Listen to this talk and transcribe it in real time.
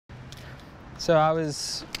So I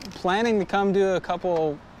was planning to come do a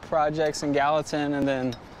couple projects in Gallatin, and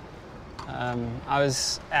then I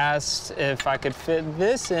was asked if I could fit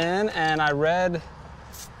this in, and I read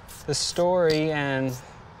the story and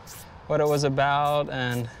what it was about,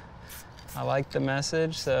 and I liked the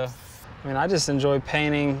message. So, I mean, I just enjoy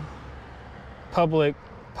painting public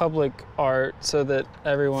art so that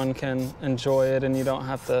everyone can enjoy it, and you don't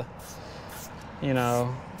have to, you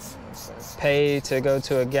know, pay to go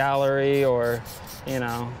to a gallery or, you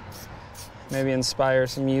know, maybe inspire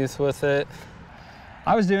some youth with it.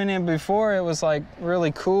 I was doing it before, it was like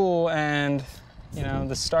really cool, and, you know,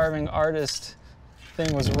 the starving artist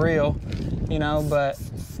thing was real, you know, but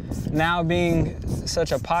now being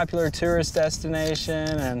such a popular tourist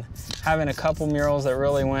destination and having a couple murals that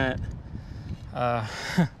really went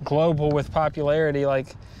global with popularity,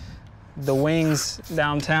 like the Wings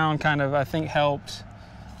downtown kind of, I think, helped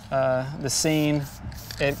the scene.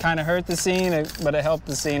 It kind of hurt the scene, but it helped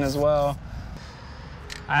the scene as well.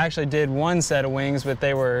 I actually did one set of wings, but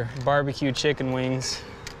they were barbecue chicken wings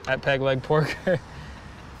at Peg Leg Porker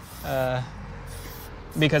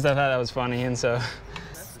because I thought that was funny, and so.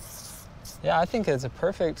 Yeah, I think it's a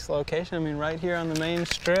perfect location. I mean, right here on the main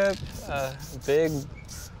strip, big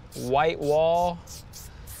white wall,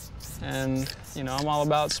 and, you know, I'm all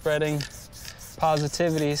about spreading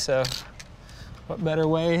positivity, so what better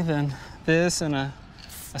way than this and a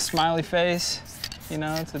smiley face, you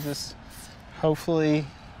know, to just hopefully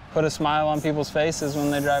put a smile on people's faces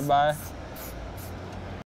when they drive by.